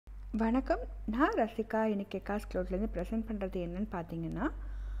வணக்கம், நான் ரசிகா. இன்னைக்கு Ekascloudலேருந்து ப்ரெசென்ட் பண்ணுறது என்னன்னு பார்த்தீங்கன்னா,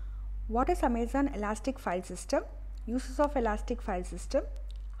 what is Amazon elastic file system, uses of elastic file system,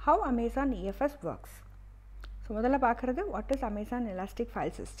 have Amazon EFS works. So முதல்ல பார்க்குறது what is Amazon elastic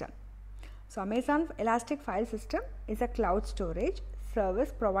file system. So Amazon elastic file system is a cloud storage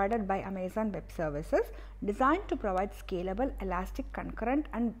service provided by Amazon Web Services designed to provide scalable, elastic, concurrent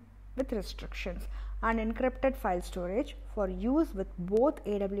and with restrictions and encrypted file storage for use with both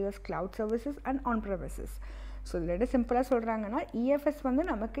AWS cloud services and on-premises. So இதில் சிம்பிளாக சொல்கிறாங்கன்னா, EFS வந்து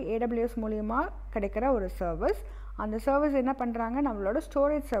நமக்கு AWS மூலியமாக கிடைக்கிற ஒரு service. அந்த service என்ன பண்ணுறாங்க, நம்மளோட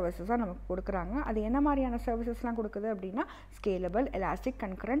ஸ்டோரேஜ் சர்வீஸஸாக நமக்கு கொடுக்குறாங்க. அது என்ன மாதிரியான சர்வீசஸ்லாம் கொடுக்குது அப்படின்னா, ஸ்கேலபிள், எலாஸ்டிக்,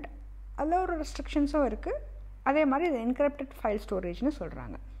 கன்கரண்ட், அதில் ஒரு ரெஸ்ட்ரிக்ஷன்ஸும் இருக்குது. அதே மாதிரி இது என்கிரிப்டட் ஃபைல் ஸ்டோரேஜ்னு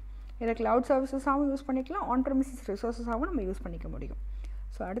சொல்கிறாங்க. இதை க்ளவுட் சர்வீசஸாகவும் யூஸ் பண்ணிக்கலாம், ஆன் ப்ரெமிசஸ் ரிசோர்ஸஸாகவும் நம்ம யூஸ் பண்ணிக்க முடியும்.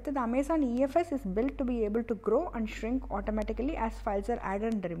 ஸோ அடுத்தது, Amazon EFS is built to be able to grow and shrink automatically as files are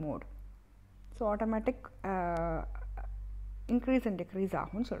added and removed. So automatic increase and degrees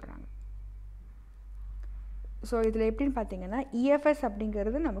ஆகும்னு சொல்கிறாங்க. So இதில் எப்படின்னு பார்த்தீங்கன்னா, EFS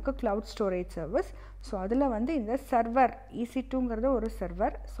அப்படிங்கிறது நமக்கு க்ளவுட் ஸ்டோரேஜ் சர்வீஸ். ஸோ அதில் வந்து இந்த சர்வர் EC2ங்கிறது ஒரு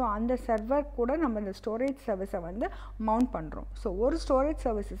சர்வர். ஸோ அந்த சர்வர் கூட நம்ம இந்த ஸ்டோரேஜ் சர்வீஸை வந்து மவுண்ட் பண்ணுறோம். ஸோ ஒரு ஸ்டோரேஜ்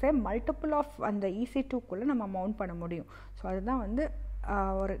சர்வீஸஸை மல்டிபிள் ஆஃப் அந்த EC2க்குள்ளே நம்ம மவுண்ட் பண்ண முடியும். ஸோ அதுதான் வந்து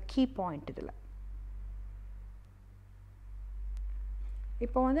ஒரு கீ பாயிண்ட் இதில்.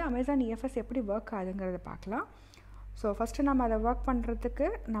 இப்போ வந்து அமேசான் EFS எப்படி ஒர்க் ஆகுதுங்கிறத பார்க்கலாம். ஸோ ஃபஸ்ட்டு நம்ம அதை ஒர்க் பண்ணுறதுக்கு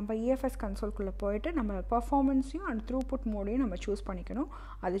நம்ம EFS கன்சோல்குள்ளே போயிட்டு நம்ம பர்ஃபார்மன்ஸையும் அண்ட் த்ரூபுட் மோடையும் நம்ம சூஸ் பண்ணிக்கணும்.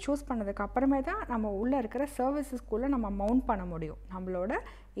 அது சூஸ் பண்ணதுக்கு அப்புறமே தான் நம்ம உள்ளே இருக்கிற சர்வீசஸ்க்குள்ளே நம்ம மவுண்ட் பண்ண முடியும் நம்மளோட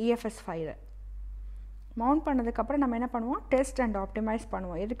EFS ஃபைலை. மவுண்ட் பண்ணதுக்கப்புறம் நம்ம என்ன பண்ணுவோம், டெஸ்ட் அண்ட் ஆப்டிமைஸ்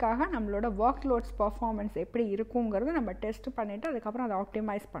பண்ணுவோம். எதுக்காக, நம்மளோட ஒர்க் லோட்ஸ் பர்ஃபார்மன்ஸ் எப்படி இருக்குங்கிறது நம்ம டெஸ்ட் பண்ணிவிட்டு அதுக்கப்புறம் அதை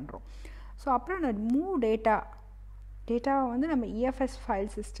ஆப்டிமைஸ் பண்ணுறோம். ஸோ அப்புறம் அந்த மூவ் டேட்டாவை வந்து நம்ம EFS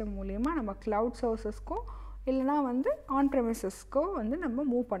ஃபைல் சிஸ்டம் மூலிமா நம்ம க்ளவுட் சோர்ஸஸ்க்கும் இல்லைனா வந்து ஆன் ப்ரெமிசஸ்க்கோ வந்து நம்ம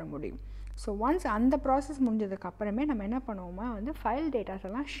மூவ் பண்ண முடியும். ஸோ ஒன்ஸ் அந்த ப்ராசஸ் முடிஞ்சதுக்கப்புறமே நம்ம என்ன பண்ணுவோமா, வந்து ஃபைல் டேட்டாஸ்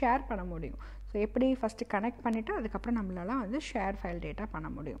எல்லாம் ஷேர் பண்ண முடியும். ஸோ எப்படி ஃபஸ்ட்டு கனெக்ட் பண்ணிவிட்டு அதுக்கப்புறம் நம்மளால வந்து ஷேர் ஃபைல் டேட்டா பண்ண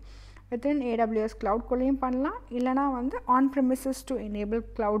முடியும். வித்தின் AWS க்ளவுட்குள்ளேயும் பண்ணலாம், இல்லைனா வந்து on premises to enable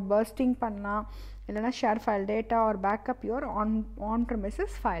cloud bursting பண்ணலாம், இல்லைனா share file data R backup your on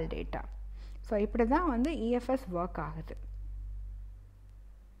premises file data. So இப்படி தான் வந்து EFS ஒர்க் ஆகுது.